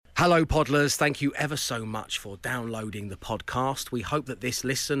Hello, Podlers. Thank you ever so much for downloading the podcast. We hope that this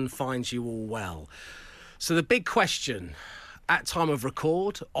listen finds you all well. So the big question, at time of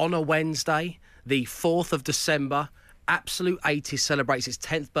record, on a Wednesday, the 4th of December, Absolute 80s celebrates its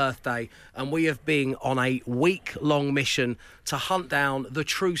 10th birthday, and we have been on a week-long mission to hunt down the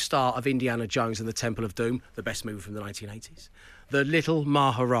true star of Indiana Jones and the Temple of Doom, the best movie from the 1980s, the Little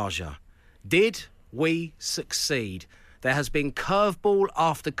Maharaja. Did we succeed? There has been curveball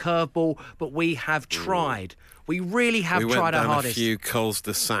after curveball, but we have tried. We really have tried our hardest. We went down a few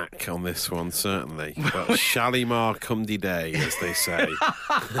cul-de-sac on this one, certainly. But Shalimar cum de day, as they say.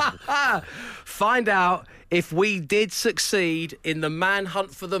 Find out if we did succeed in the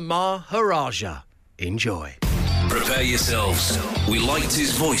manhunt for the Maharaja. Enjoy. Prepare yourselves. We liked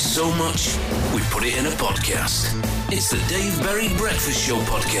his voice so much, we put it in a podcast. It's the Dave Berry Breakfast Show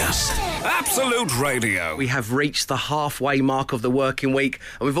podcast. Absolute Radio. We have reached the halfway mark of the working week,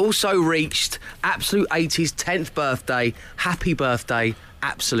 and we've also reached Absolute 80's 10th birthday. Happy birthday,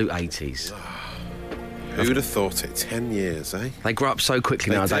 Absolute 80s. Who would have thought it? 10 years, eh? They grow up so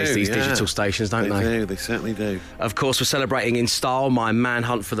quickly nowadays, these digital stations, don't they? They certainly do. Of course, we're celebrating in style. My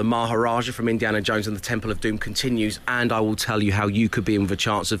manhunt for the Maharaja from Indiana Jones and the Temple of Doom continues, and I will tell you how you could be in with a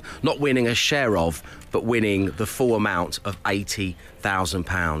chance of not winning a share of, but winning the full amount of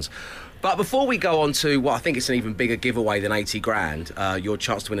 £80,000. But before we go on to what I think it's an even bigger giveaway than 80 grand, your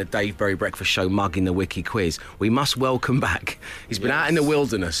chance to win a Dave Berry Breakfast Show mug in the Wiki Quiz, we must welcome back. He's been out in the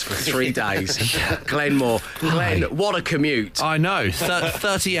wilderness for 3 days. Glenn Moore. Glenn, what a commute. I know.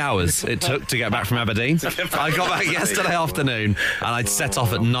 30 hours it took to get back from Aberdeen. I got back yesterday afternoon and I'd set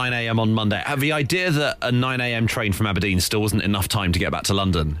off at 9 a.m. on Monday. The idea that a 9 a.m. train from Aberdeen still wasn't enough time to get back to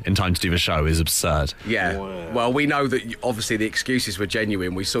London in time to do the show is absurd. Yeah. Wow. Well, we know that obviously the excuses were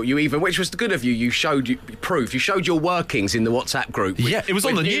genuine. We saw you even, which was good of you. You showed proof. You showed your workings in the WhatsApp group. Yeah, it was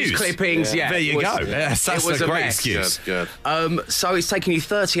on the news. Clippings. Yeah, there you go. Yes, that's a great excuse. Good. So it's taken you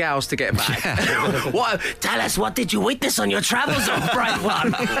 30 hours to get back. Yeah. Tell us, what did you witness on your travels, Brave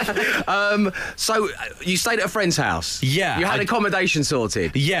One? So you stayed at a friend's house. Yeah, you had accommodation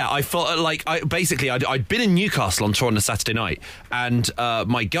sorted. Yeah, I felt like I'd been in Newcastle on tour on a Saturday night, and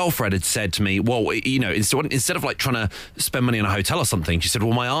my girlfriend had said to me, well, you know, instead of like trying to spend money on a hotel or something, she said,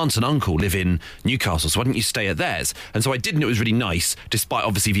 well, my aunt and uncle live in Newcastle, so why don't you stay at theirs? And so I did, and it was really nice, despite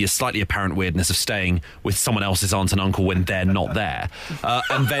obviously the slightly apparent weirdness of staying with someone else's aunt and uncle when they're not there.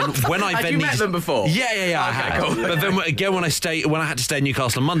 And then when I had you met them before? Yeah, I had. Cool. But then again, when I had to stay in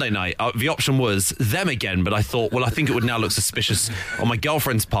Newcastle on Monday night, the option was them again. But I thought, well, I think it would now look suspicious on my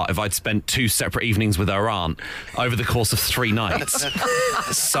girlfriend's part if I'd spent 2 separate evenings with her aunt over the course of 3 nights.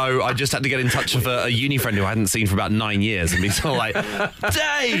 So I just had to get in touch with a uni friend who I hadn't seen for about 9 years and be sort of like,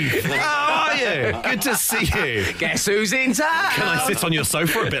 Dave, how are you? Good to see you. Guess who's in town? Can I sit on your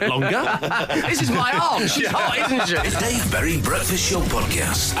sofa a bit longer? This is my aunt. She's hot, isn't she? The Dave Berry Breakfast Show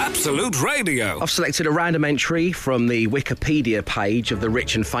podcast. Absolute Radio. I've selected a random entry from the Wikipedia page of the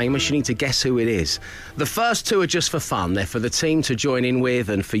rich and famous. You need to guess who it is. The first 2 are just for fun. They're for the team to join in with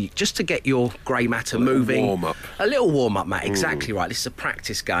and for just to get your grey matter moving. Warm-up. A little warm-up, Matt. Exactly right. This is a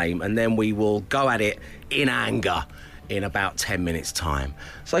practice game, and then we will go at it in anger in about 10 minutes' time.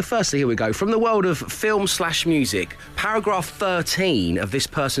 So firstly, here we go. From the world of film/music, paragraph 13 of this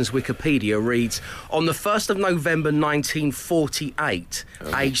person's Wikipedia reads, on the 1st of November 1948,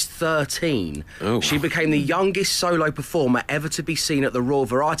 aged 13, she became the youngest solo performer ever to be seen at the Royal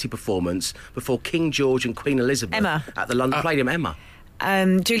Variety Performance before King George and Queen Elizabeth Emma. At the London Palladium. Emma.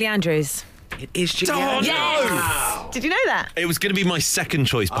 Julie Andrews. It is Julie Andrews. Yes! Wow. Did you know that? It was going to be my second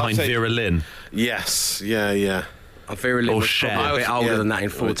choice behind Vera Lynn. Yes, yeah. Vera Lynn was Cher. probably a bit older than that in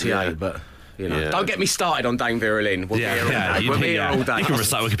 48, but... You know. Don't get me started on Dame Vera Lynn. We'll be here all day. You can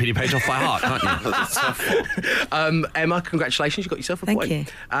recite Wikipedia page off by heart, can't you? Emma, congratulations. You got yourself a point. Thank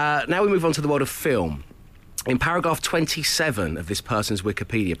you. Now we move on to the world of film. In paragraph 27 of this person's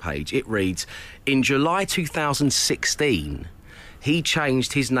Wikipedia page, it reads, in July 2016... he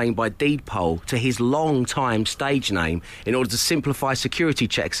changed his name by deed poll to his long-time stage name in order to simplify security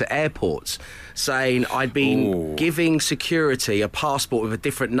checks at airports, saying I'd been giving security a passport with a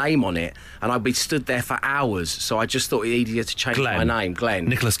different name on it and I'd be stood there for hours, so I just thought it easier to change my name. Glenn.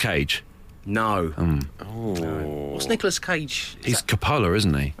 Nicolas Cage. No. No. What's Nicolas Cage? He's Coppola,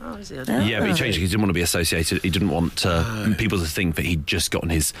 isn't he? Oh, is he? Yeah, but he changed it. He didn't want to be associated. He didn't want people to think that he'd just gotten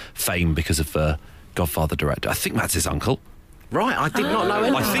his fame because of the Godfather director. I think that's his uncle. Right, I did not know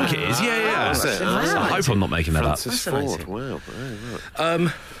anything. I think it is, yeah. I hope I'm not making that Francis up. Ford, wow.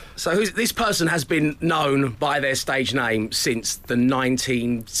 Right. So this person has been known by their stage name since the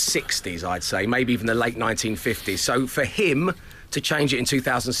 1960s, I'd say, maybe even the late 1950s. So for him to change it in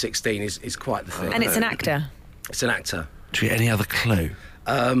 2016 is quite the thing. And it's an actor. It's an actor. Do you get any other clue?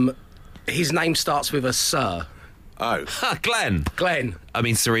 His name starts with a Sir. Oh. Glenn. Glenn. I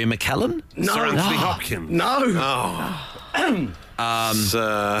mean, Saria McKellen? No. Sir Anthony Hopkins. No.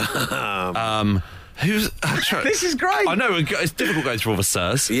 Who's... This is great. I know, it's difficult going through all the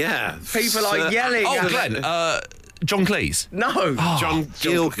sirs. Yeah. People are yelling. Oh, Glenn. John Cleese. No. John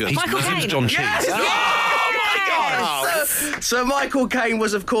Gilgan. He's Michael married to Caine. John Yes. Cheese. Sir Michael Caine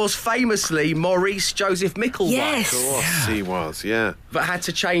was, of course, famously Maurice Joseph Micklewhite. Yes. Of course, he was, yeah. But had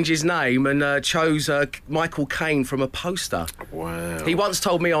to change his name and chose Michael Caine from a poster. Wow. He once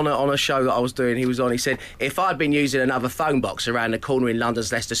told me on a show that I was doing, he said, if I'd been using another phone box around the corner in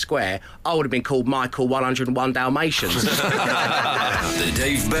London's Leicester Square, I would have been called Michael 101 Dalmatians. The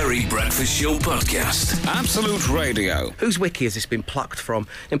Dave Berry Breakfast Show Podcast. Absolute Radio. Whose wiki has this been plucked from?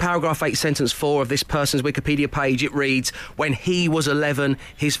 In paragraph 8, sentence 4 of this person's Wikipedia page, it reads, when he was 11,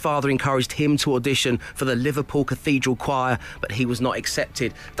 his father encouraged him to audition for the Liverpool Cathedral Choir, but he was not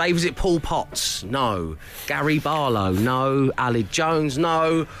accepted. Dave, is it Paul Potts? No. Gary Barlow? No. Alid Jones?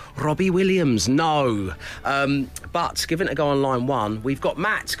 No. Robbie Williams? No. But given to go on line 1, we've got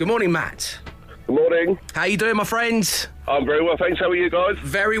Matt. Good morning, Matt. Good morning. How you doing, my friend? I'm very well, thanks. How are you guys?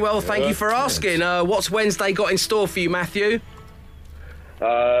 Very well, thank you for asking. What's Wednesday got in store for you, Matthew?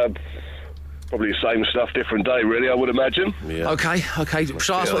 Probably the same stuff, different day, really, I would imagine. Yeah. Okay.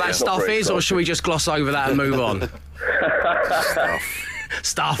 Shall I ask what that Not stuff very is, or should we just gloss over that and move on?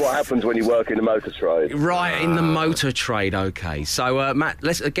 Stuff. What happens when you work in the motor trade? Right, in the motor trade, okay. So, Matt,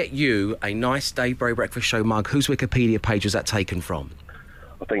 let's get you a nice Dave Berry Breakfast Show mug. Whose Wikipedia page was that taken from?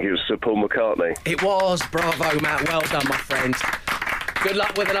 I think it was Sir Paul McCartney. It was. Bravo, Matt. Well done, my friend. Good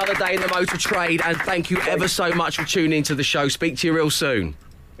luck with another day in the motor trade, and thank you ever so much for tuning into the show. Speak to you real soon.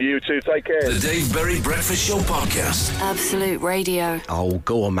 You too, take care. The Dave Berry Breakfast Show Podcast. Absolute Radio. Oh,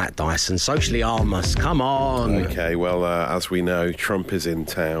 go on, Matt Dyson. Socially harmless. Come on. Okay, well, as we know, Trump is in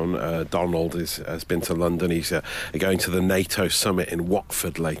town. Donald has been to London. He's going to the NATO summit in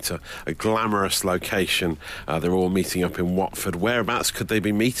Watford later. A glamorous location. They're all meeting up in Watford. Whereabouts could they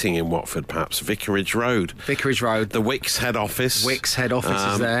be meeting in Watford, perhaps? Vicarage Road. Vicarage Road. The Wix head office. Wix head office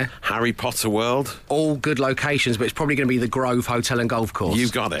is there. Harry Potter World. All good locations, but it's probably going to be the Grove Hotel and Golf Course.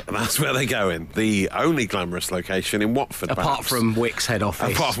 You've got it. That's where they're going. The only glamorous location in Watford, Apart perhaps. from Wix head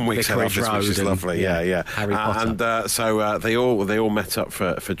office. Apart from Wix head Vicarage office, which is Road lovely. Yeah. Harry Potter. And so they all met up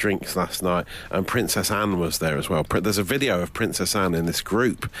for drinks last night, and Princess Anne was there as well. There's a video of Princess Anne in this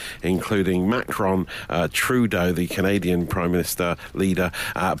group, including Macron, Trudeau, the Canadian Prime Minister leader,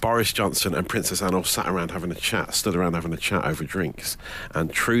 Boris Johnson, and Princess Anne all stood around having a chat over drinks.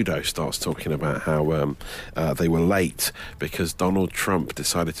 And Trudeau starts talking about how they were late because Donald Trump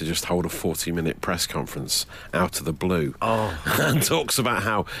decided to just hold a 40-minute press conference out of the blue. And talks about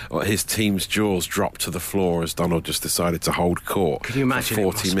how his team's jaws dropped to the floor as Donald just decided to hold court. Can you imagine? For 40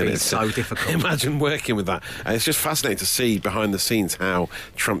 it must minutes. Be so difficult. Imagine working with that. And it's just fascinating to see behind the scenes how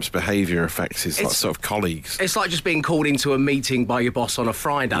Trump's behaviour affects his sort of colleagues. It's like just being called into a meeting by your boss on a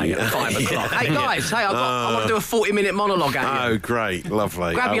Friday at 5 o'clock. Hey guys, I want to do a 40-minute monologue at you. Oh, great,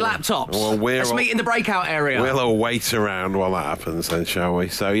 lovely. Grab your laptops. Well, Let's meet in the breakout area. We'll all wait around while that happens, then, shall we?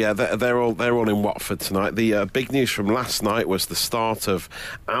 So yeah, they're all in Watford tonight. The big news from last night was the start of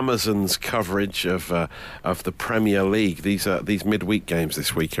Amazon's coverage of the Premier League. These midweek games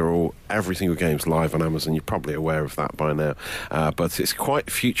this week are every single game's live on Amazon. You're probably aware of that by now, but it's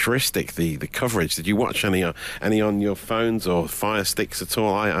quite futuristic. The coverage. Did you watch any on your phones or Fire Sticks at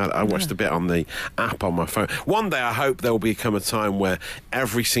all? I watched a bit on the app on my phone. One day I hope there will become a time where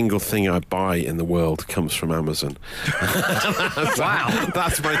every single thing I buy in the world comes from Amazon. Wow,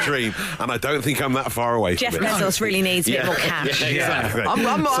 that's my dream, and I don't think I'm that far away Jeff from it. Bezos really needs a bit more cash. Yeah, exactly.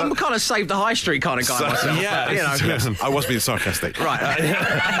 I'm kind of save the high street kind of guy myself. Yeah, I was being sarcastic. Right.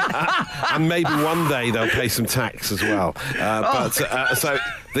 And maybe one day they'll pay some tax as well.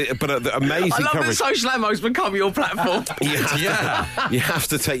 The amazing I love coverage. that social ammo's become your platform. You have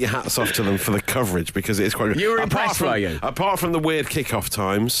to take your hats off to them for the coverage because it is quite good. You were impressed, were you? Apart from the weird kick-off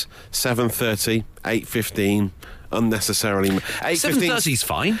times, 7:30, 8:15, unnecessarily. 7:30's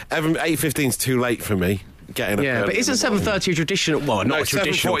fine. 8:15's too late for me. But isn't 7:30 a traditional? Well, not a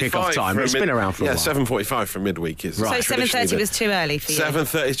traditional kick-off time. But it's been around for a while. 7:45 for midweek is right. So 7:30 was too early for you.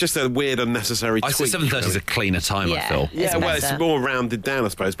 7:30. It's just a weird, unnecessary. I say 7:30 is a cleaner time. I feel. Yeah, well, it's more rounded down, I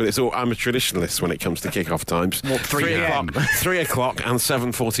suppose. But I'm a traditionalist when it comes to kick-off times. What, 3 p.m? 3 o'clock and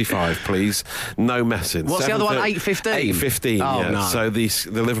 7:45, please. No messing. What's the other one? 8:15. 8:15. Oh, yeah. no. So the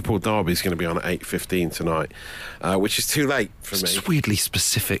Liverpool derby is going to be on at 8:15 tonight, which is too late for me. It's weirdly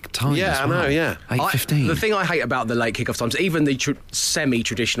specific time. Yeah, as well. I know. Yeah. 8:15. thing I hate about the late kickoff times, even the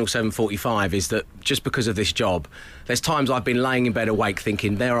semi-traditional 7:45, is that just because of this job, there's times I've been laying in bed awake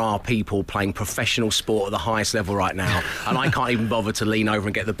thinking there are people playing professional sport at the highest level right now, and I can't even bother to lean over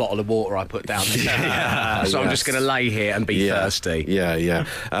and get the bottle of water I put down there. So I'm just going to lay here and be thirsty. Yeah.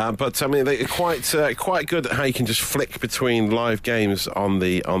 But I mean, they're quite good at how you can just flick between live games on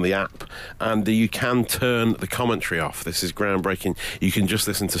the app, and you can turn the commentary off. This is groundbreaking. You can just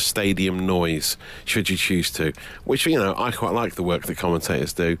listen to stadium noise, should you choose to, which, I quite like the work that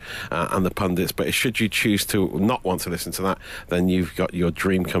commentators do and the pundits, but should you choose to not want to listen to that, then you've got your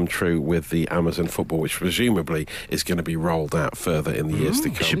dream come true with the Amazon football, which presumably is going to be rolled out further in the years to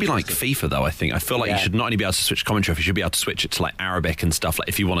come. It should be like FIFA, though, I think. I feel like you should not only be able to switch commentary, you should be able to switch it to like Arabic and stuff, like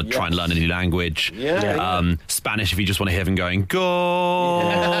if you want to try and learn a new language. Spanish, if you just want to hear them going, goal,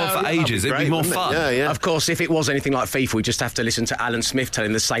 for ages. It'd be more fun. Of course, if it was anything like FIFA, we'd just have to listen to Alan Smith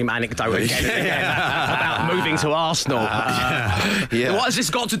telling the same anecdote again about moving to Arsenal. What has this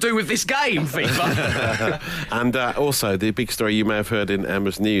got to do with this game, FIFA? And also, the big story you may have heard in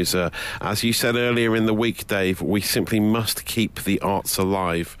Emma's news, as you said earlier in the week, Dave, we simply must keep the arts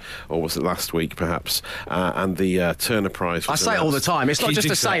alive, or was it last week, perhaps? And the Turner Prize. I say it all the time. It's not just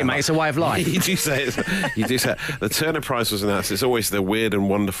a saying, mate. It's a way of life. You do say it. You do say it. The Turner Prize was announced. It's always the weird and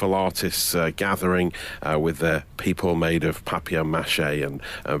wonderful artists gathering with their people made of papier-mâché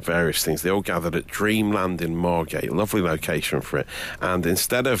and various things. They all gathered at Dreamland in Margate. Lovely location for it. And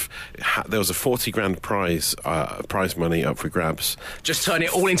instead of... there was a 40 grand prize money up for grabs. Just turn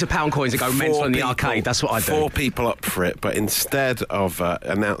it all into pound coins and go mental in the arcade. That's what I do. 4 people up for it, but instead of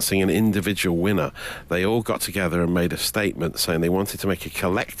announcing an individual winner, they all got together and made a statement saying they wanted to make a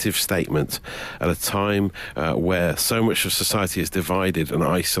collective statement at a time where so much of society is divided and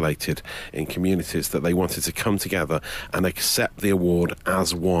isolated in communities, that they wanted to come together and accept the award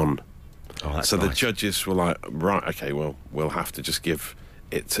as one. So the judges were like, right, okay, well, we'll have to just give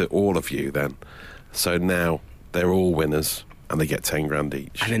it to all of you then. So now they're all winners, and they get 10 grand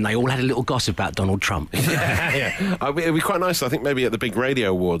each. And then they all had a little gossip about Donald Trump. It'd be quite nice. I think maybe at the big radio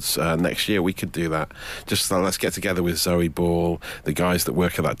awards next year we could do that. Just let's get together with Zoe Ball, the guys that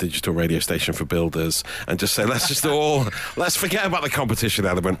work at that digital radio station for builders, and just say, let's forget about the competition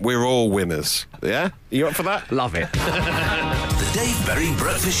element. We're all winners. Yeah? You up for that? Love it. The Dave Berry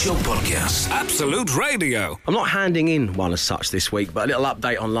Breakfast Show Podcast. Absolute Radio. I'm not handing in one as such this week, but a little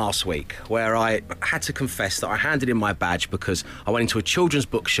update on last week, where I had to confess that I handed in my badge because I went into a children's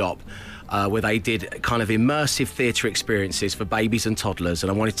bookshop where they did kind of immersive theatre experiences for babies and toddlers,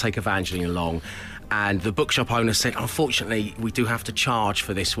 and I wanted to take Evangeline along. And the bookshop owner said, unfortunately, we do have to charge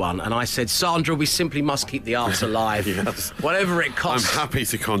for this one. And I said, Sandra, we simply must keep the arts alive. Whatever it costs. I'm happy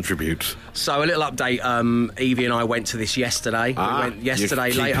to contribute. So a little update, Evie and I went to this yesterday. We went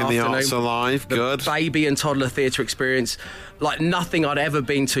yesterday late afternoon. Keeping the arts alive, good. The baby and toddler theatre experience, like nothing I'd ever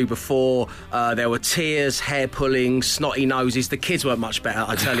been to before. There were tears, hair pulling, snotty noses. The kids weren't much better,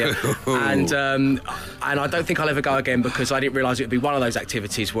 I tell you. And I don't think I'll ever go again, because I didn't realise it would be one of those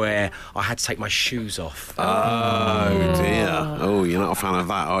activities where I had to take my shoes off. Oh dear. Oh, you're not a fan of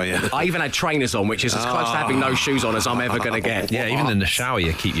that, are you? I even had trainers on, which is as close to having no shoes on as I'm ever going to get. Yeah, even in the shower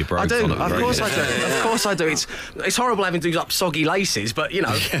you keep your brogues on. Of course I do. Of course I do. It's horrible having to do up soggy laces, but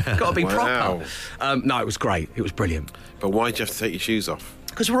got to be proper. No, it was great. It was brilliant. But why'd you have to take your shoes off?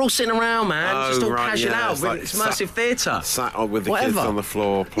 Because we're all sitting around, man. Just all casual out. It's immersive theatre. Sat on with the kids on the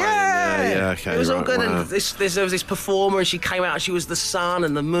floor playing. Yeah, okay. It was all good. Wow. And there was this performer, and she came out, and she was the sun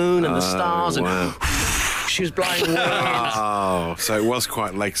and the moon and the stars. Wow. And she was blowing wind. Oh, so it was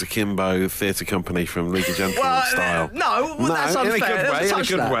quite Legs Akimbo theatre company from League of Gentlemen style. No, that's unfair. In a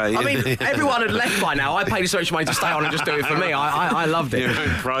good way. I mean, everyone had left by now. I paid so much money to stay on and just do it for me. I loved it. Your own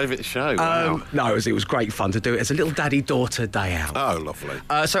private show. Wow. No, it was great fun to do it as a little daddy-daughter day out. Oh, lovely.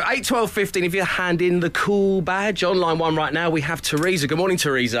 So 8, 12, 15, if you hand in the cool badge, online one right now, we have Teresa. Good morning,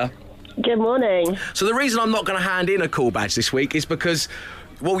 Teresa. Good morning. So the reason I'm not going to hand in a cool badge this week is because,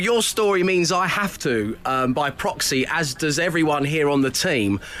 well, your story means I have to, by proxy, as does everyone here on the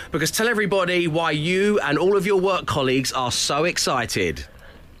team, because tell everybody why you and all of your work colleagues are so excited.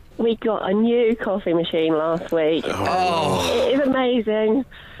 We got a new coffee machine last week. Oh. It is amazing.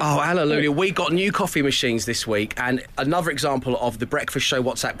 Oh, hallelujah. We got new coffee machines this week, and another example of the Breakfast Show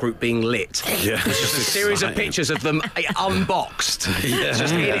WhatsApp group being lit. Yeah. It's just a series of pictures of them unboxed. Yeah.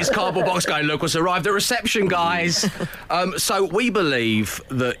 Just in its cardboard box going, look what's arrived at reception, guys. So we believe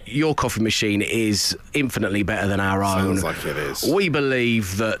that your coffee machine is infinitely better than our own. Sounds like it is. We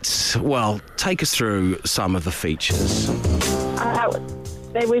believe that, well, take us through some of the features.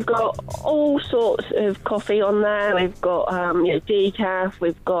 We've got all sorts of coffee on there. We've got decaf.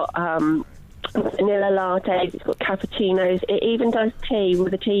 We've got vanilla lattes, it's got cappuccinos, it even does tea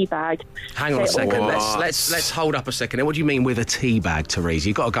with a tea bag. Hang on a second. Let's hold up a second. What do you mean with a tea bag, Teresa?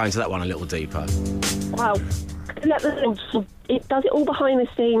 You've got to go into that one a little deeper. Well, it does it all behind the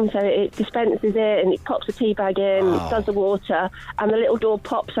scenes, so it dispenses it and it pops the tea bag in, it does the water, and the little door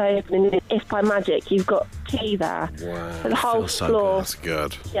pops open, and if by magic you've got tea there. Wow. So the whole floor. That's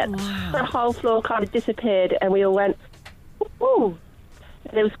good. Yeah, the whole floor kind of disappeared, and we all went, ooh.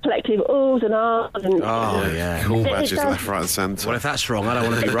 There was collective oohs and ahs. And, Cool badges left, right and centre. Well, if that's wrong, I don't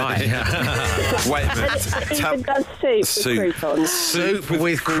want to be right. Wait a minute. it even does soup with croutons. Soup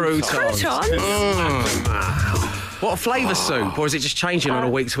with croutons. What flavour soup? Or is it just changing on a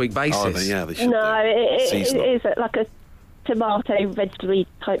week-to-week basis? They should No, it is like a tomato vegetable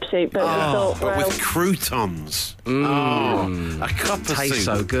type soup. But, but with croutons. A Cuppa-Soup. Tastes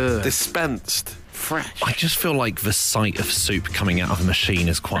so good. Dispensed. Fresh. I just feel like the sight of soup coming out of a machine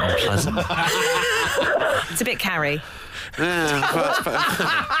is quite unpleasant. It's a bit carry. Are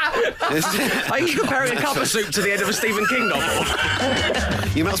you comparing a Cuppa-Soup to the end of a Stephen King novel?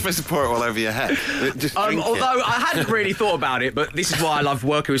 You're not supposed to pour it all over your head. Just drink although it. I hadn't really thought about it, but this is why I love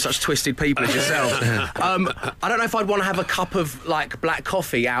working with such twisted people as yourself. I don't know if I'd want to have a cup of black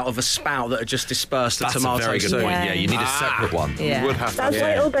coffee out of a spout that had just dispersed the That's tomato a very good soup. point. Yeah, you need a separate one. Yeah. You would have to. That's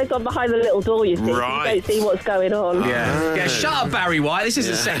why it all goes on behind the little door, you see. Right. So you don't see what's going on. Yeah, shut up, Barry White. This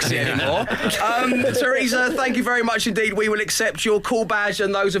isn't sexy anymore. Teresa, thank you very much indeed. We will accept your call badge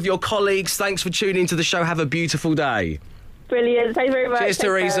and those of your colleagues. Thanks for tuning to the show. Have a beautiful day. Brilliant. Thank you very much. Cheers, Take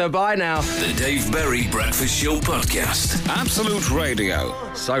Teresa. care. Bye now. The Dave Berry Breakfast Show Podcast. Absolute Radio.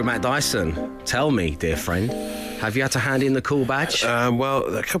 So, Matt Dyson, tell me, dear friend, have you had to hand in the cool badge?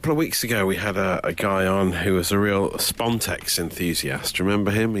 Well, a couple of weeks ago we had a guy on who was a real Spontex enthusiast.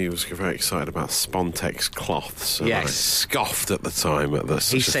 Remember him? He was very excited about Spontex cloths. And Yes. I scoffed at the time at this.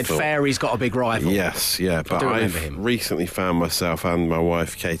 He said Fairy's got a big rival. Yes, yeah, but do remember I've him. recently found myself and my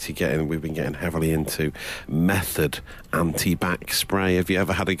wife Katie we've been getting heavily into Method anti-back spray. Have you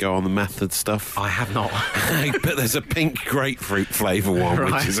ever had a go on the Method stuff? I have not. But there's a pink grapefruit flavour one,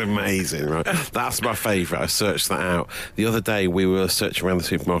 Right. which is amazing, right? That's my favourite. I searched that out. The other day we were searching around the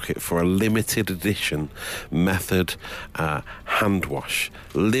supermarket for a limited edition Method hand wash.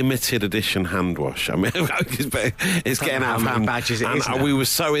 Limited edition hand wash. I mean, it's getting out of hand. Badges it is now. We were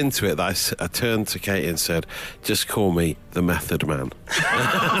so into it that I turned to Katie and said, just call me the Method Man.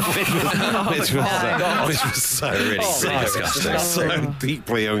 which was so disgusting. so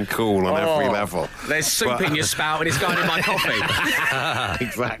deeply uncool on every level. There's soup in your spout and it's going in my coffee.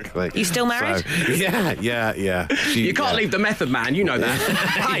 Exactly. You still married? So, yeah. You can't leave the Method Man, you know that.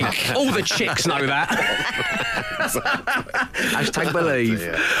 Hey, all the chicks know that. Hashtag believe.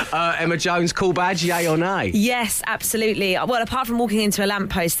 Emma Jones, cool badge, yay or nay? Yes, absolutely. Well, apart from walking into a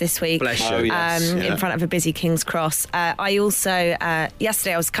lamppost this week, Bless you. in front of a busy King's Cross, I also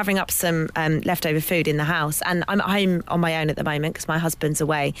yesterday I was covering up some leftover food in the house, and I'm at home on my own at the moment because my husband's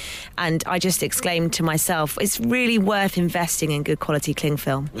away, and I just exclaimed to myself, it's really worth investing in good quality cling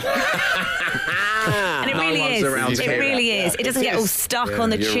film. And it really one's is. around to It hear really that. is. It doesn't get all stuck on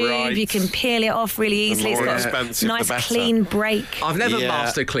the you're tube. right. You can peel it off really easily. more It's got expensive, a the nice better. clean break. I've never Yeah.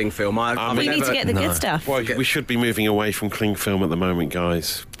 mastered cling film. We need to get the good stuff. Well, we should be moving away from cling film at the moment,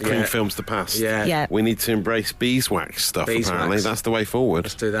 guys. Cling Yeah. film's the past. Yeah. We need to embrace beeswax stuff, Beeswax. apparently. That's the way forward.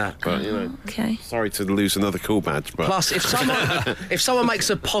 Let's do that. But, Okay. sorry to lose another cool badge, but... Plus, if someone makes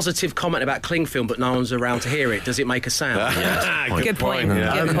a positive comment about cling film but no one's around to hear it, does it make a sound? Good point.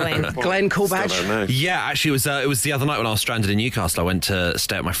 yeah. Good point. Glenn, cool Still badge? don't know. Yeah, actually, it was the other night when I was stranded in Newcastle. I went to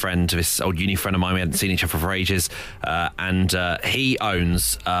stay at my friend, this old uni friend of mine. We hadn't seen each other for ages, and he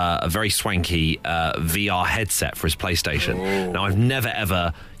owns a very swanky VR headset for his PlayStation. Now, I've never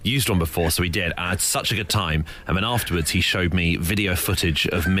ever used one before, so we did, and I had such a good time. And then afterwards, he showed me video footage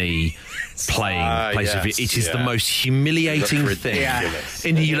of me playing PlayStation. Yes, It is the yeah. most humiliating thing, ridiculous.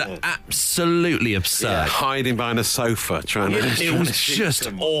 and you look absolutely absurd. Hiding behind a sofa, trying to... It was just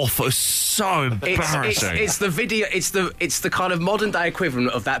awful. It was so embarrassing. It's the video. It's the kind of modern day equivalent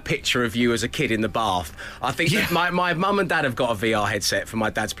of that picture of you as a kid in the bath. I think that my mum and dad have got a VR headset for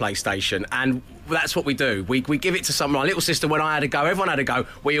my dad's PlayStation, and that's what we do. We give it to someone. My little sister, when I had a go, everyone had a go.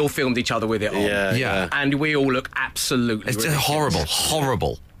 We all filmed each other with it on. Yeah. And we all look absolutely It's ridiculous.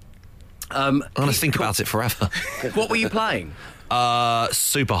 horrible. I'm going to think about it forever. What were you playing?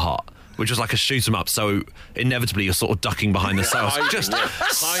 Super Hot, which was like a shoot 'em up, so inevitably you're sort of ducking behind the cells. Just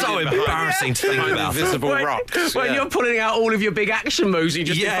so embarrassing to think behind about. invisible rocks. When yeah. you're pulling out all of your big action moves, you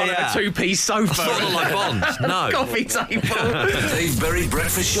just in front of a two-piece sofa. It's not like Bond, no. Coffee table. The Dave Berry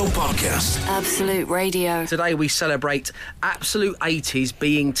Breakfast Show Podcast. Absolute Radio. Today we celebrate Absolute 80s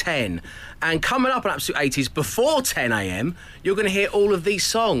being 10. And coming up on Absolute 80s before 10 a.m, you're going to hear all of these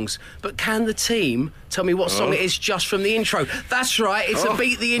songs. But can the team tell me what song it is just from the intro? That's right, it's a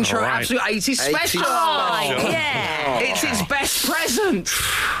Beat the Intro Absolute 80s special. Yeah. It's its best present.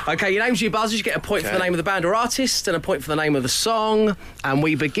 Okay, your names, your buzzers. You get a point for the name of the band or artist and a point for the name of the song. And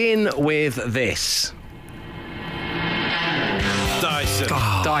we begin with this. Dyson.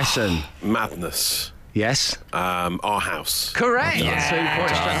 Dyson. Madness. Yes. Our House. Correct. 2 points straight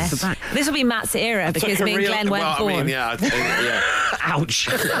off the back. This will be Matt's era because me and Glenn weren't born. I mean, yeah. Ouch.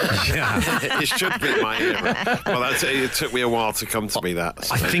 It should be my era. Well, it took me a while to come to be that.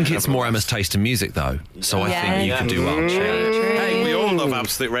 I think it's more Emma's taste in music, though. So I think you can do well. Hey, we all love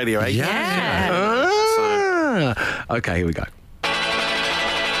Absolute Radio 80. Okay, here we go.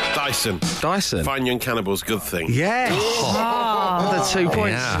 Dyson. Fine Young Cannibals, Good Thing. Yes. The 2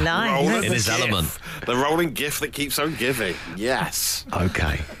 points. Yeah. Nice. Rolling In his GIF. element. The rolling GIF that keeps on giving. Yes.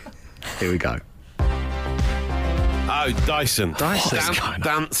 Okay. Here we go. Oh, Dyson.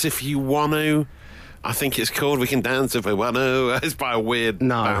 Dance If You Want To. I think it's called We Can Dance If We Want To. It's by a weird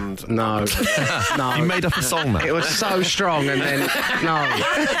band. No. You made up a song, man. It was so strong and then, no.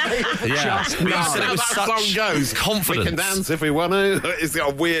 Yeah. Just But you no. said it was That song such goes. confidence. We Can Dance If We Want To. It's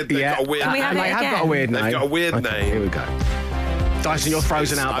got a weird, they've got a weird Can we have And it they have again? got a weird name. They've got a weird Okay, name. Here we go. Dyson, you're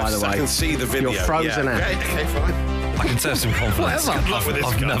frozen out, by the way. I can see the video. You're frozen out. Okay, fine. I can serve some confidence. Good luck with this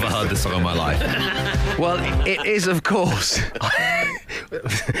I've guy. never heard this song in my life. Well, it is, of course...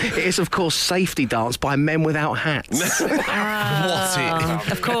 it is, of course, Safety Dance by Men Without Hats.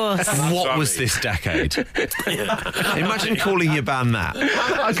 Of course. What was this decade? Imagine calling your band that.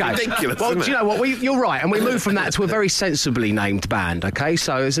 Okay. ridiculous, Well, isn't do you know what? You're right, and we moved from that to a very sensibly named band, okay?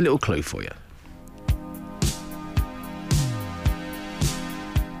 So there's a little clue for you.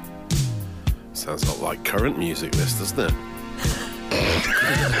 Sounds a lot like current music, this, doesn't it?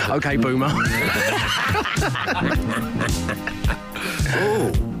 Okay, Boomer.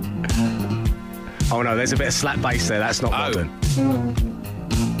 Oh, no, there's a bit of slap bass there. That's not modern.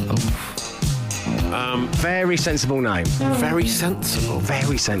 Very sensible name. Very sensible.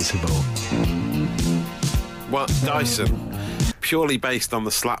 Very sensible. Well, Dyson, purely based on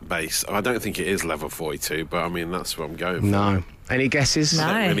the slap bass. I don't think it is Level 42, but I mean, that's what I'm going for. No. Any guesses? No.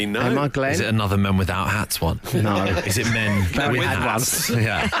 I don't really know. Emma, Glenn? Is it another Men Without Hats one? No. Is it Men We with had Hats? one.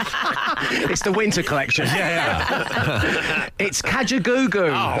 Yeah. It's the winter collection. Yeah. It's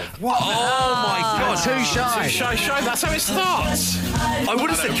Kajagoogoo. What? Oh my God. Too shy. Shy, that's how it starts. I would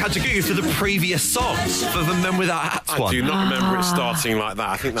have said Kajagoogoo for the previous song, for the Men Without Hats I one. do not remember it starting like that.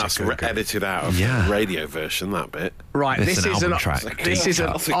 I think that's edited out of the radio version, that bit. Right, It's this an is album an track. this is an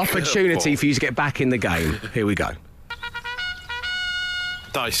That's a opportunity curveball. for you to get back in the game. Here we go.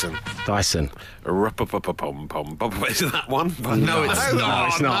 Dyson. Dyson. Rup-a-pum-pum-pum. Is it that one? No, it's not.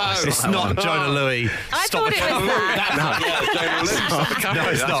 It's not. It's not Jonah Louis. I Stop thought the it was camera. that. No,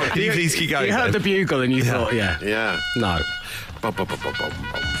 it's not. Can you please keep going? You heard the bugle and you thought, yeah. Yeah. No.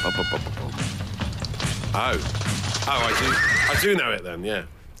 I do know it then, yeah.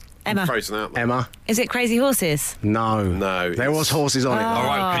 Emma, Frozen out there. Emma? is it Crazy Horses? No. No, There was horses on it. All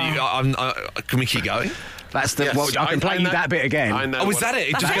right, can we keep going? That's the. Yes, well, I can play you know- that bit again. I know. Oh, is what that it?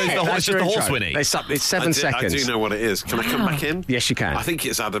 It just That's goes it. the horse. That's It's just your the horse intro. whinny. It's 7 seconds. I do know what it is. Can I come back in? Yes, you can. I think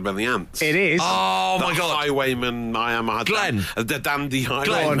it's Adam and the Ants. It is. Oh The my God. Highwayman, I am a Glenn. The dandy highwayman.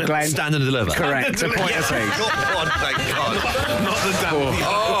 Go on, Glenn. Stand and deliver. Correct. A point apiece. God, thank God. Not the dandy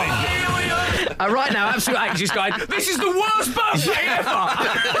highwayman. Right now, Absolute 80s guy. This is the worst birthday ever.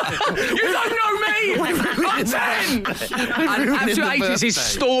 You don't know me. I'm 10. And Absolute 80s is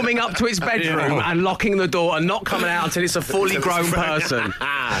storming up to its bedroom and locking the door and not coming out until it's a fully grown person.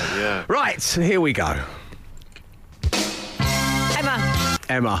 Yeah. Right, here we go.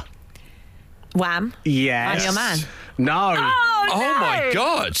 Emma. Wham. Yes. I'm Your Man. No. Oh my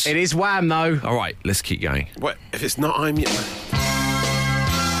God. It is Wham, though. All right, let's keep going. What if it's not I'm Your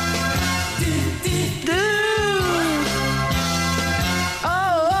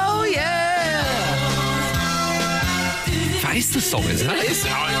Oh, yeah. That is the song, isn't it? It's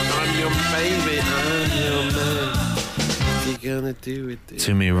I'm your baby, I'm your man. If you're gonna do it,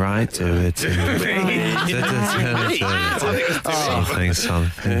 To me right, do it to me. Something.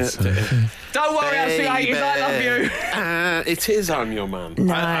 Don't worry, Absolute 80s, I love you. It is I'm your man.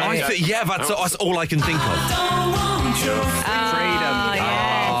 No. Yeah, that's all I can think of.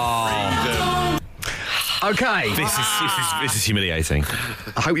 Okay. This is humiliating.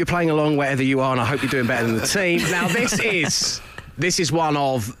 I hope you're playing along wherever you are, and I hope you're doing better than the team. Now, this is one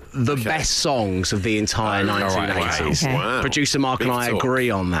of the best songs of the entire 1980s. Okay. Wow. Producer Mark and Big I talk.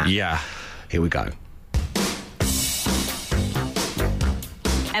 agree on that. Yeah. Here we go.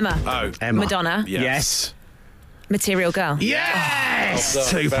 Emma. Oh, Emma. Madonna. yes. Material Girl. Yes! Well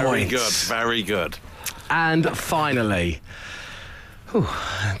done. 2 Very points. good. Very good. And finally,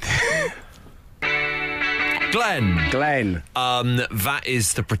 Glenn. Glenn. That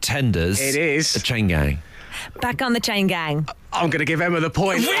is The Pretenders. It is. The Chain Gang. Back on the Chain Gang. I'm going to give Emma the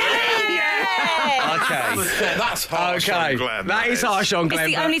point. Okay. That's harsh Okay, on Glenn. that is harsh on Glenn.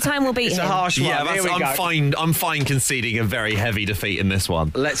 It's the but only time we'll beat It's him. a harsh one. Yeah, Here we go. I'm fine conceding a very heavy defeat in this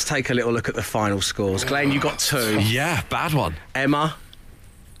one. Let's take a little look at the final scores. Glenn, you got 2. Yeah, bad one. Emma.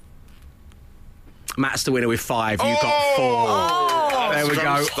 Matt's the winner with 5. You got 4. There we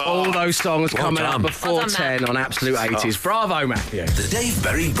Strong go. start. All those songs Well coming done. up before Well done, 10 on Absolute 80s. Bravo, Matthew. The Dave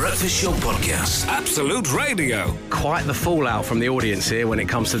Berry Breakfast Show Podcast. Absolute Radio. Quite the fallout from the audience here when it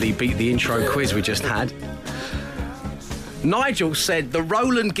comes to the Beat the Intro quiz we just had. Nigel said the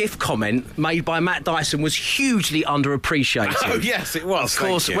Roland gift comment made by Matt Dyson was hugely underappreciated. Oh, yes, it was. Of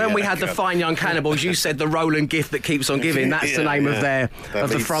course, Thank you. when we Yeah, had the good. Fine Young Cannibals, you said the Roland gift that keeps on giving. That's the Yeah, name yeah. of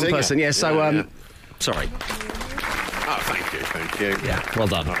the lead front singer. person. Yeah, so, Yeah. sorry. Oh, thank you. Yeah. Well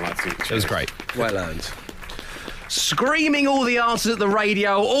done. I'd like to It was great. Well earned. Screaming all the answers at the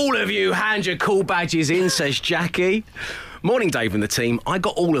radio. All of you, hand your cool badges in, says Jackie. Morning, Dave and the team. I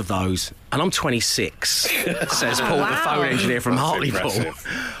got all of those, and I'm 26, says Paul, the phone engineer from That's Hartlepool. impressive.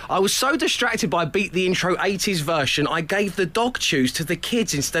 I was so distracted by Beat the Intro 80s version, I gave the dog chews to the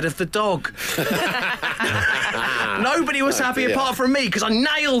kids instead of the dog. Nobody was happy dear. apart from me, because I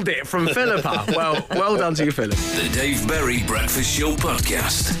nailed it from Philippa. Well done to you, Philip. The Dave Berry Breakfast Show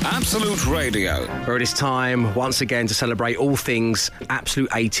Podcast. Absolute Radio. Where it is time once again to celebrate all things Absolute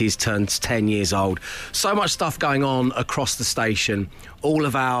 80s turns 10 years old. So much stuff going on across the station. All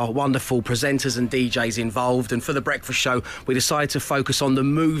of our wonderful presenters and DJs involved, and for the breakfast show we decided to focus on the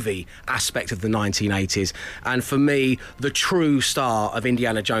movie aspect of the 1980s, and for me the true star of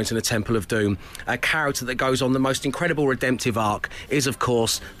Indiana Jones and the Temple of Doom, a character that goes on the most incredible redemptive arc, is of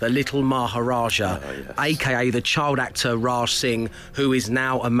course the Little Maharaja, aka the child actor Raj Singh, who is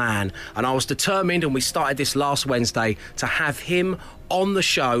now a man. And I was determined, and we started this last Wednesday, to have him on the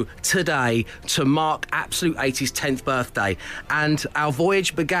show today to mark Absolute 80's 10th birthday, and our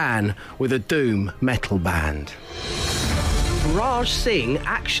voyage began with a doom metal band. Raj Singh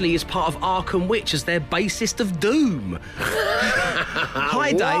actually is part of Arkham Witch as their bassist of Doom.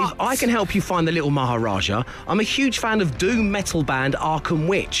 Hi Dave, I can help you find the Little Maharaja. I'm a huge fan of Doom metal band Arkham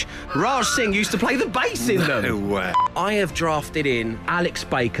Witch. Raj Singh used to play the bass in them. No way. I have drafted in Alex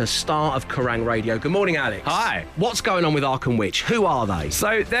Baker, star of Kerrang Radio. Good morning, Alex. Hi. What's going on with Arkham Witch? Who are they?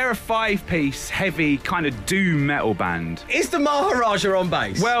 So they're a 5-piece, heavy, kind of doom metal band. Is the Maharaja on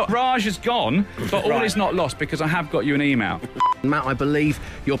bass? Well, Raj is gone, but all Right. is not lost because I have got you an email. Matt, I believe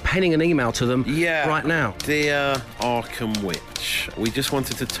you're penning an email to them Yeah. right now. Dear Arkham Witch, we just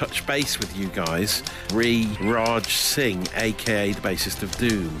wanted to touch base with you guys. Raj Singh, aka the bassist of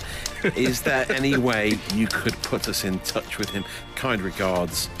Doom. Is there any way you could put us in touch with him? Kind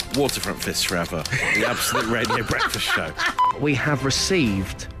regards, Waterfront Fists Forever, the Absolute Radio Breakfast Show. We have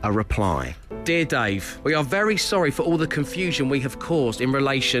received a reply. Dear Dave, we are very sorry for all the confusion we have caused in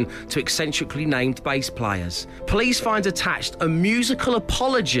relation to eccentrically named bass players. Please find attached a musical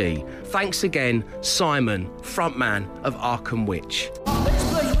apology. Thanks again, Simon, frontman of Arkham Witch. This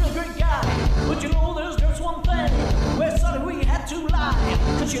play's a real great guy, but you know there's just one thing. We're sorry we had to lie,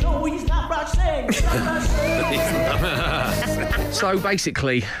 cause you know he's not Raj Singh. He's not Raj Singh. So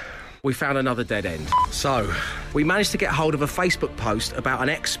basically, we found another dead end. So, we managed to get hold of a Facebook post about an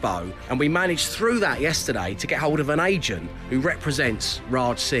expo, and we managed through that yesterday to get hold of an agent who represents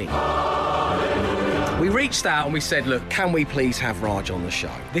Raj Singh. We reached out and we said, look, can we please have Raj on the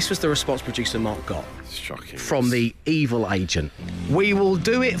show? This was the response producer Mark got Shocking. from the evil agent. We will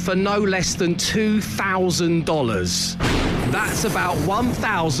do it for no less than $2,000. That's about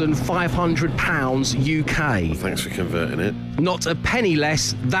 £1,500 UK. Thanks for converting it. Not a penny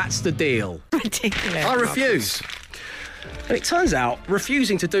less, that's the deal. Ridiculous. I refuse. And it turns out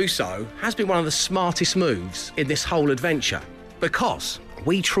refusing to do so has been one of the smartest moves in this whole adventure, because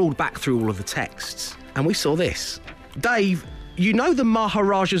we trawled back through all of the texts and we saw this. Dave, you know the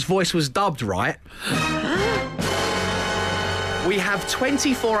Maharaja's voice was dubbed, right? We have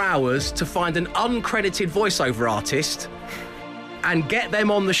 24 hours to find an uncredited voiceover artist and get them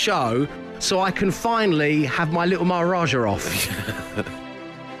on the show so I can finally have my little Maharaja off.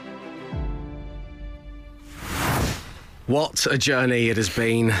 What a journey it has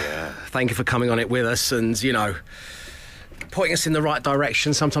been. Thank you for coming on it with us and, you know, pointing us in the right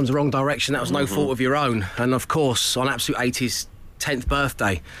direction, sometimes the wrong direction. That was no fault of your own. And, of course, on Absolute 80's 10th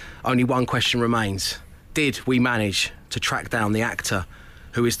birthday, only one question remains. Did we manage to track down the actor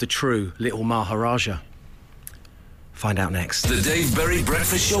who is the true Little Maharaja? Find out next. The Dave Berry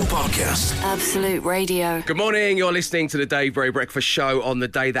Breakfast Show podcast. Absolute Radio. Good morning, you're listening to the Dave Berry Breakfast Show on the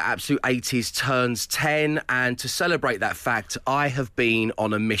day that Absolute 80s turns 10, and to celebrate that fact, I have been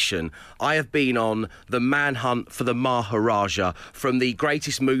on a mission. I have been on the manhunt for the Maharaja from the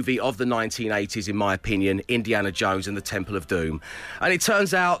greatest movie of the 1980s, in my opinion, Indiana Jones and the Temple of Doom. And it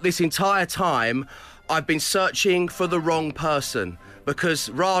turns out this entire time, I've been searching for the wrong person. Because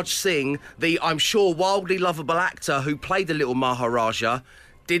Raj Singh, the, I'm sure, wildly lovable actor who played the Little Maharaja,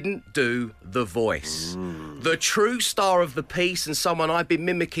 didn't do the voice. The true star of the piece, and someone I've been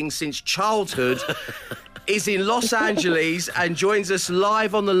mimicking since childhood, is in Los Angeles and joins us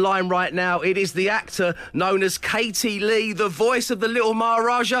live on the line right now. It is the actor known as Katie Lee, the voice of the Little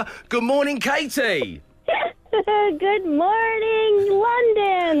Maharaja. Good morning, Katie. Good morning,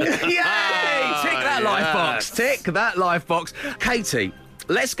 London. Yay! Tick that life box. Tick that life box. Katie,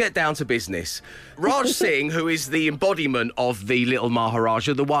 let's get down to business. Raj Singh, who is the embodiment of the Little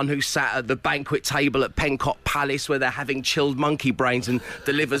Maharaja, the one who sat at the banquet table at Pencott Palace where they're having chilled monkey brains and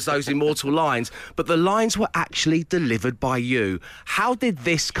delivers those immortal lines. But the lines were actually delivered by you. How did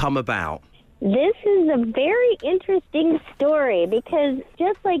this come about? This is a very interesting story because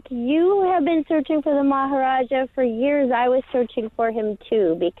just like you have been searching for the Maharaja for years, I was searching for him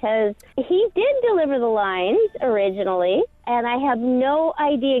too because he did deliver the lines originally, and I have no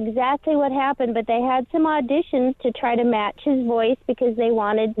idea exactly what happened, but they had some auditions to try to match his voice because they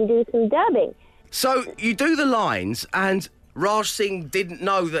wanted to do some dubbing. So you do the lines, and Raj Singh didn't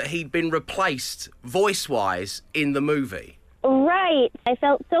know that he'd been replaced voice-wise in the movie. Right. I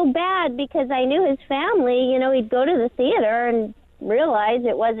felt so bad because I knew his family. You know, he'd go to the theater and realize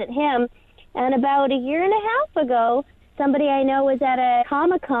it wasn't him. And about a year and a half ago, somebody I know was at a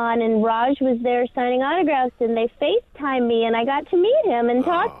Comic-Con and Raj was there signing autographs, and they FaceTimed me, and I got to meet him and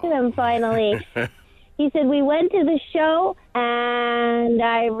talk to him finally. He said, we went to the show, and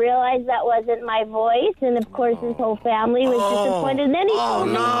I realized that wasn't my voice, and of course his whole family was disappointed. And then he told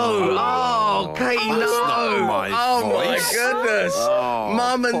me, Katie, no! That's not my voice. My goodness!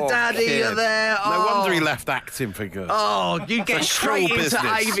 Mum and Daddy are there. No wonder he left acting for good. Oh, you'd get straight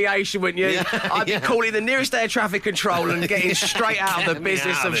into aviation, wouldn't you? Yeah, I'd be calling the nearest air traffic control and getting straight out of the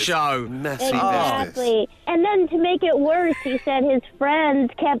business of show. Messy exactly. business. And then to make it worse, he said his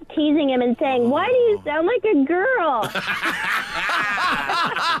friends kept teasing him and saying, why do you sound like a girl?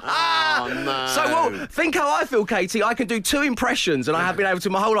 No. So, well, think how I feel, Katie. I can do two impressions, and I have been able to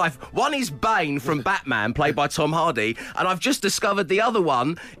my whole life. One is Bane from Batman, played by Tom Hardy, and I've just discovered the other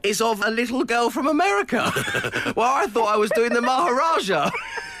one is of a little girl from America. Well, I thought I was doing the Maharaja.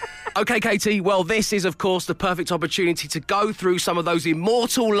 OK, Katie, well, this is, of course, the perfect opportunity to go through some of those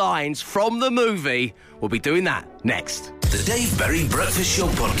immortal lines from the movie. We'll be doing that next. The Dave Berry Breakfast Show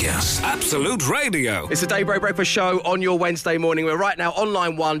podcast. Absolute Radio. It's the Dave Berry Breakfast Show on your Wednesday morning. We're right now on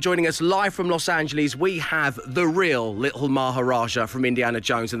line one. Joining us live from Los Angeles, we have the real Little Maharaja from Indiana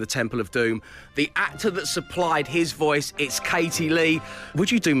Jones and the Temple of Doom. The actor that supplied his voice, it's Katie Lee.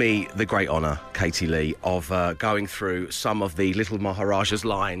 Would you do me the great honour, Katie Lee, of going through some of the Little Maharaja's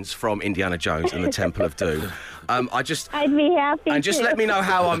lines from Indiana Jones and the Temple of Doom? I'd be happy And just to. let me know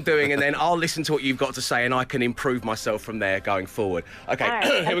how I'm doing, and then I'll listen to what you've got to say, and I can improve myself from there going forward. OK, right,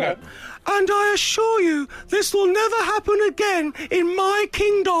 here we go. And I assure you, this will never happen again in my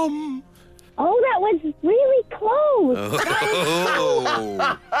kingdom. Oh, that was really close. So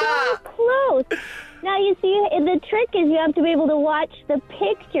close. Now, you see, the trick is you have to be able to watch the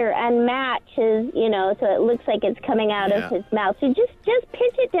picture and match his, so it looks like it's coming out of his mouth. So just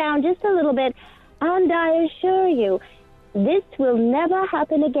pitch it down just a little bit. And I assure you, this will never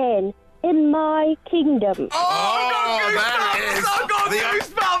happen again in my kingdom. I've got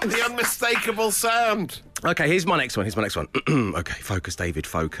goosebumps! The unmistakable sound. OK, here's my next one. OK, focus, David,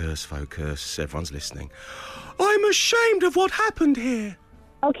 focus. Everyone's listening. I'm ashamed of what happened here.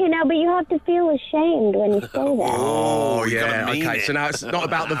 Okay, now, but you have to feel ashamed when you say that. Oh, you yeah, gotta mean OK. it. So now it's not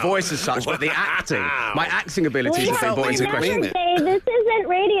about the voice as such, but the acting. My acting abilities have been brought into question. This isn't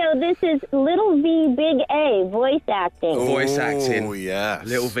radio. This is little V, big A, voice acting. Voice acting. Oh, yeah.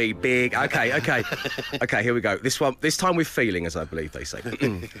 Little V, big. OK. OK, here we go. This time with feeling, as I believe they say.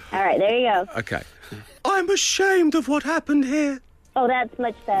 All right, there you go. OK. I'm ashamed of what happened here. Oh, that's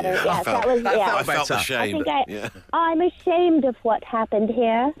much better. Yeah, Yes, that was, yeah. I felt better. ashamed. I'm ashamed of what happened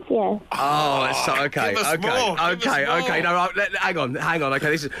here. Yes. Oh, that's so, okay. Give us more, give us more. No, hang on. Okay,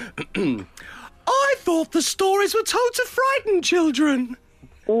 this is. I thought the stories were told to frighten children.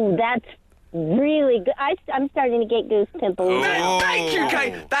 Ooh, that's really good. I'm starting to get goose pimples. Thank you,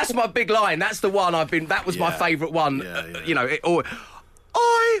 Kate. That's my big line. That's the one I've been. That was my favourite one. Yeah.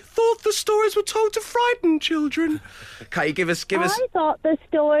 I thought the stories were told to frighten children. Okay, give us. I thought the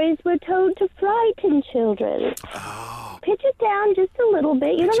stories were told to frighten children. Oh. Pitch it down just a little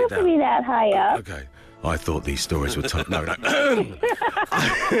bit. You don't have to be that high up. Okay. I thought these stories were told... No.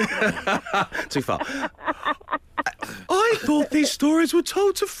 Too far. I thought these stories were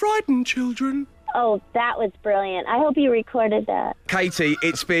told to frighten children. Oh, that was brilliant. I hope you recorded that. Katie,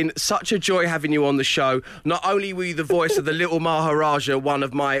 it's been such a joy having you on the show. Not only were you the voice of the Little Maharaja, one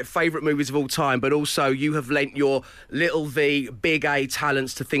of my favourite movies of all time, but also you have lent your little V, big A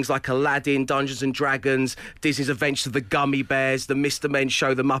talents to things like Aladdin, Dungeons and Dragons, Disney's Adventures of the Gummy Bears, the Mr. Men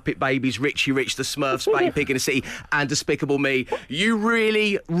Show, the Muppet Babies, Richie Rich, the Smurfs, Baby Pig in the City, and Despicable Me. You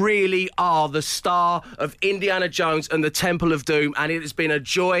really, really are the star of Indiana Jones and the Temple of Doom, and it has been a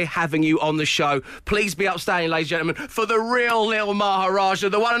joy having you on the show. Please be upstanding, ladies and gentlemen, for the real Little Maharaja,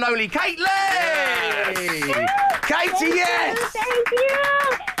 the one and only Kate Lee! Yes. Katie, yes! Thank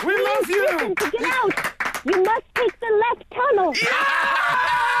you! We love you! Listen, to get out, you must take the left tunnel.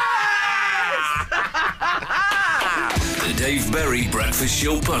 The Dave Berry Breakfast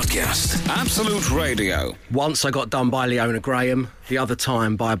Show Podcast. Absolute Radio. Once I got done by Leona Graham, the other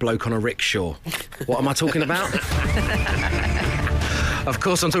time by a bloke on a rickshaw. What am I talking about? Of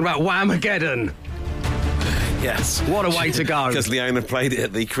course, I'm talking about Whamageddon. Yes. What a way to go. Because Leona played it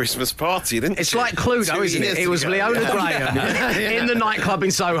at the Christmas party, didn't she? It's like Cluedo, isn't it? It was Leona Graham in the nightclub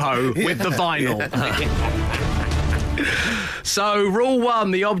in Soho with the vinyl. So, rule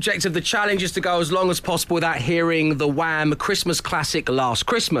 1, the object of the challenge is to go as long as possible without hearing the Wham Christmas classic Last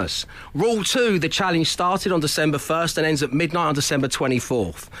Christmas. Rule 2, the challenge started on December 1st and ends at midnight on December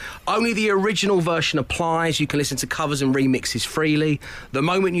 24th. Only the original version applies. You can listen to covers and remixes freely. The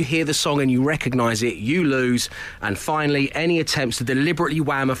moment you hear the song and you recognise it, you lose. And finally, any attempts to deliberately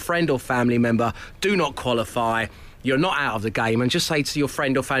wham a friend or family member do not qualify. You're not out of the game. And just say to your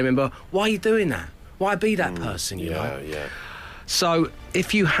friend or family member, why are you doing that? Why be that person, you know? Yeah. So,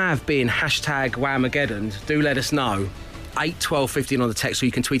 if you have been hashtag Whamageddon, do let us know. 8 12 15 on the text, or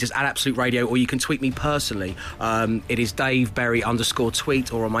you can tweet us at Absolute Radio, or you can tweet me personally. It is Dave Berry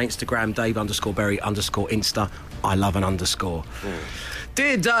 _tweet, or on my Instagram, Dave _Berry _Insta. I love an underscore.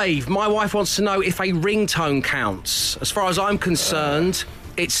 Dear Dave, my wife wants to know if a ringtone counts. As far as I'm concerned,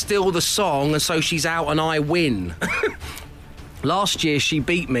 it's still the song, and so she's out and I win. Last year, she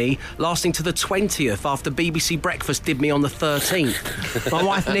beat me, lasting to the 20th after BBC Breakfast did me on the 13th. My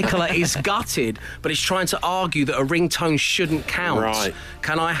wife, Nicola, is gutted, but is trying to argue that a ringtone shouldn't count. Right.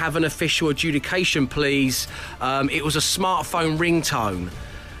 Can I have an official adjudication, please? It was a smartphone ringtone.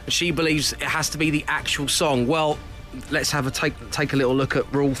 She believes it has to be the actual song. Well, let's have a take a little look at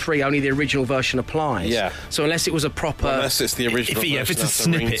rule 3. Only the original version applies. Yeah. So unless it was a proper... Unless it's the original version. If it's a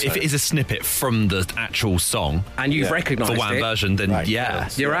snippet, if it is a snippet from the actual song... And you've recognised the Wham it. version, then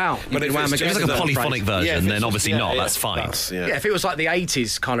You're out. But if it's like a polyphonic version, then obviously not. That's fine. Yeah, if it was like the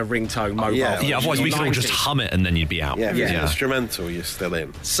 80s kind of ringtone mobile. Yeah, otherwise we could all just hum it and then you'd be out. Yeah, if it's instrumental, you're still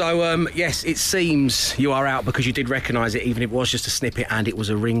in. So, yes, it seems you are out because you did recognise it, even if it was just a snippet and it was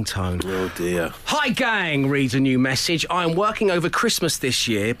a ringtone. Oh, dear. Hi, gang, reads a new message. I'm working over Christmas this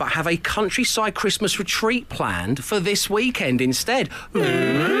year, but have a countryside Christmas retreat planned for this weekend instead.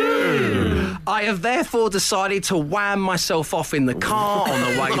 Ooh. I have therefore decided to wham myself off in the car on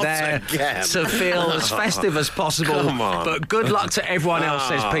the way there to feel as festive as possible. Come on. But good luck to everyone else,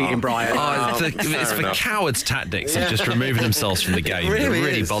 says Pete in Brighton. It's the cowards' tactics of just removing themselves from the game. It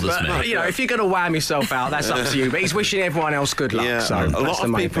really bothers me. You know, if you're going to wham yourself out, that's up to you. But he's wishing everyone else good luck. Yeah, So a lot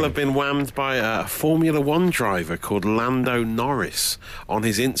of people thing. have been whammed by a Formula One driver called Lando Norris on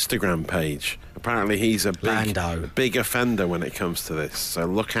his Instagram page. Apparently he's a big offender when it comes to this, so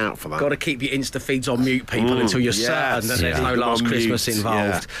look out for that. Got to keep your Insta feeds on mute, people, until you're certain that there's no Last Christmas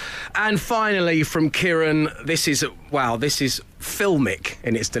involved. And finally, from Kieran, this is filmic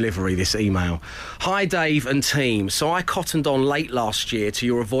in its delivery, this email. Hi, Dave and team. So I cottoned on late last year to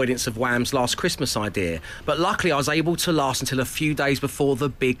your avoidance of Wham's Last Christmas idea, but luckily I was able to last until a few days before the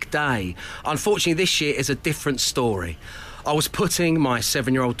big day. Unfortunately, this year is a different story. I was putting my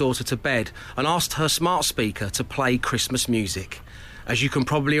 7-year-old daughter to bed and asked her smart speaker to play Christmas music. As you can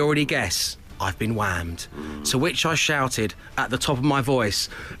probably already guess, I've been whammed. To which I shouted at the top of my voice,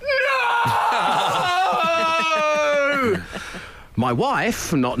 "No!" My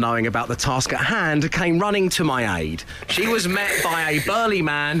wife, not knowing about the task at hand, came running to my aid. She was met by a burly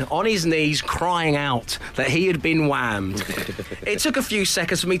man on his knees crying out that he had been whammed. It took a few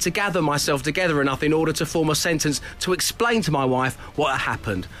seconds for me to gather myself together enough in order to form a sentence to explain to my wife what had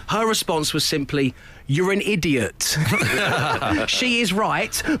happened. Her response was simply, "You're an idiot." She is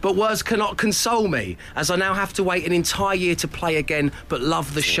right, but words cannot console me, as I now have to wait an entire year to play again, but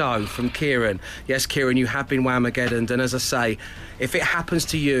love the show. From Kieran. Yes, Kieran, you have been whamageddoned, and as I say, if it happens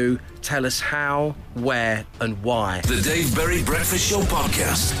to you, tell us how, where and why. The Dave Berry Breakfast Show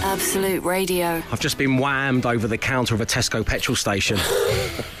Podcast. Absolute Radio. I've just been whammed over the counter of a Tesco petrol station.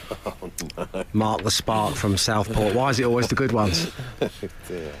 Oh, no. Mark the Spark from Southport. Why is it always the good ones?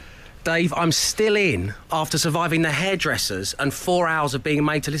 Dear. Dave, I'm still in after surviving the hairdressers and 4 hours of being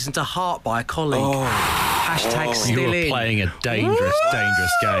made to listen to Heart by a colleague. Hashtag still You were in. playing a dangerous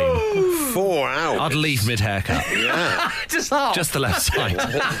game. 4 hours. I'd leave mid-haircut. Yeah. Just the left side.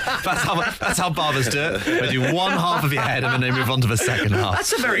 That's how barbers do it. They do one half of your head and then they move on to the second half.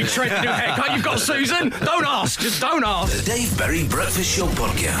 That's a very trendy new haircut you've got, Susan. Don't ask. Just don't ask. The Dave Berry Breakfast Show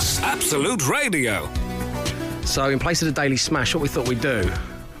Podcast. Absolute Radio. So, in place of the Daily Smash, what we thought we'd do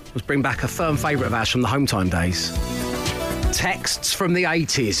was bring back a firm favourite of ours from the home time days. Texts from the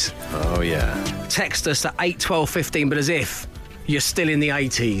 80s. Oh, yeah. Text us at 8, 12, 15, but as if you're still in the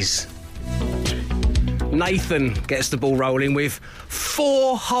 80s. Nathan gets the ball rolling with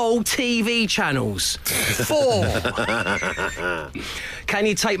 4 whole TV channels. 4. Can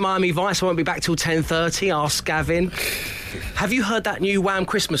you take Miami Vice? I won't be back till 10:30, asked Gavin. Have you heard that new Wham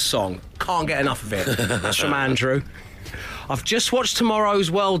Christmas song? Can't get enough of it. That's from Andrew. I've just watched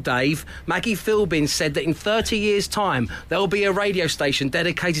Tomorrow's World, Dave. Maggie Philbin said that in 30 years' time, there'll be a radio station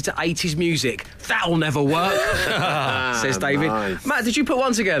dedicated to 80s music. That'll never work, says David. Nice. Matt, did you put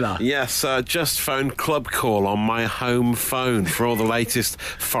one together? Yes, just phoned Club Call on my home phone for all the latest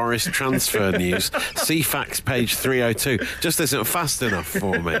Forest transfer news. CFAX page 302 just isn't fast enough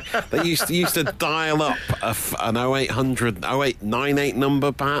for me. They used to dial up an 0898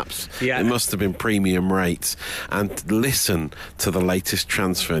 number, perhaps. Yeah. It must have been premium rates. And listen to the latest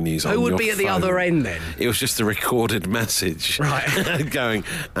transfer news on Who would your be at the phone. other end then? It was just a recorded message, Right. going,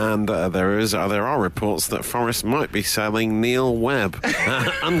 and there are reports that Forest might be selling Neil Webb,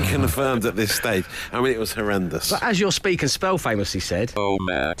 unconfirmed at this stage. I mean, it was horrendous. But as your Speak and Spell famously said... Oh,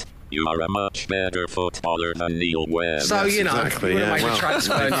 Matt, you are a much better footballer than Neil Webb. So, Yes, you know, exactly, we would yeah, have made well, the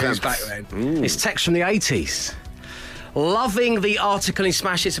transfer makes news sense. back then. It's text from the 80s. Loving the article in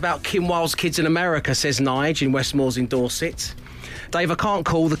Smash It's about Kim Wilde's kids in America, says Nige in Westmoors in Dorset. Dave, I can't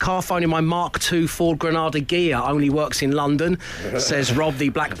call. The car phone in my Mark II Ford Granada Ghia only works in London, says Rob, the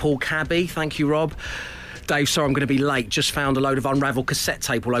Blackpool cabbie. Thank you, Rob. Dave, sorry, I'm going to be late. Just found a load of unravelled cassette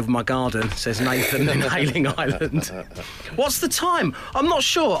tape all over my garden, says Nathan in Hailing Island. What's the time? I'm not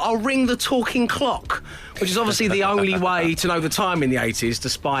sure. I'll ring the talking clock, which is obviously the only way to know the time in the 80s,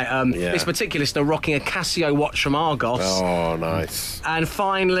 despite this particular listener rocking a Casio watch from Argos. Oh, nice. And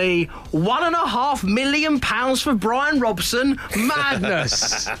finally, £1.5 million for Brian Robson.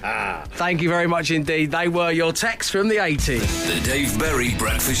 Madness. Thank you very much indeed. They were your texts from the 80s. The Dave Berry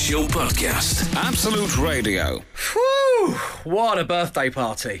Breakfast Show Podcast. Absolute Radio. Whew, what a birthday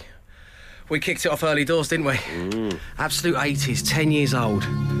party. We kicked it off early doors, didn't we? Absolute 80s, 10 years old.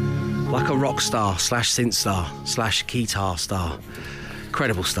 Like a rock star / synth star / guitar star.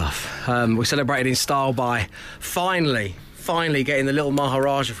 Incredible stuff. We celebrated in style by finally getting the Little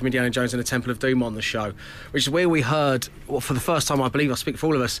Maharaja from Indiana Jones and the Temple of Doom on the show, which is where we heard, well, for the first time, I believe, I speak for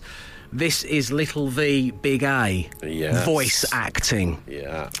all of us, this is Little V, Big A, Yes. voice acting.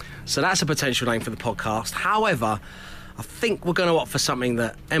 Yeah. So that's a potential name for the podcast. However, I think we're going to opt for something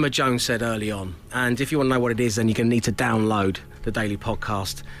that Emma Jones said early on. And if you want to know what it is, then you're going to need to download the daily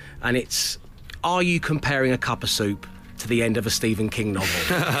podcast. And it's, are you comparing a Cuppa-Soup to the end of a Stephen King novel?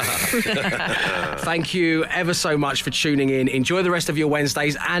 Thank you ever so much for tuning in. Enjoy the rest of your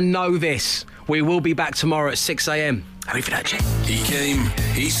Wednesdays. And know this, we will be back tomorrow at 6 a.m. Arrivederci. He came,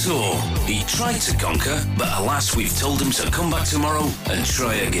 he saw, he tried to conquer, but alas, we've told him to come back tomorrow and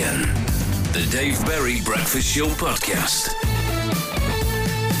try again. The Dave Berry Breakfast Show Podcast.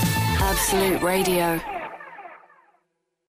 Absolute Radio.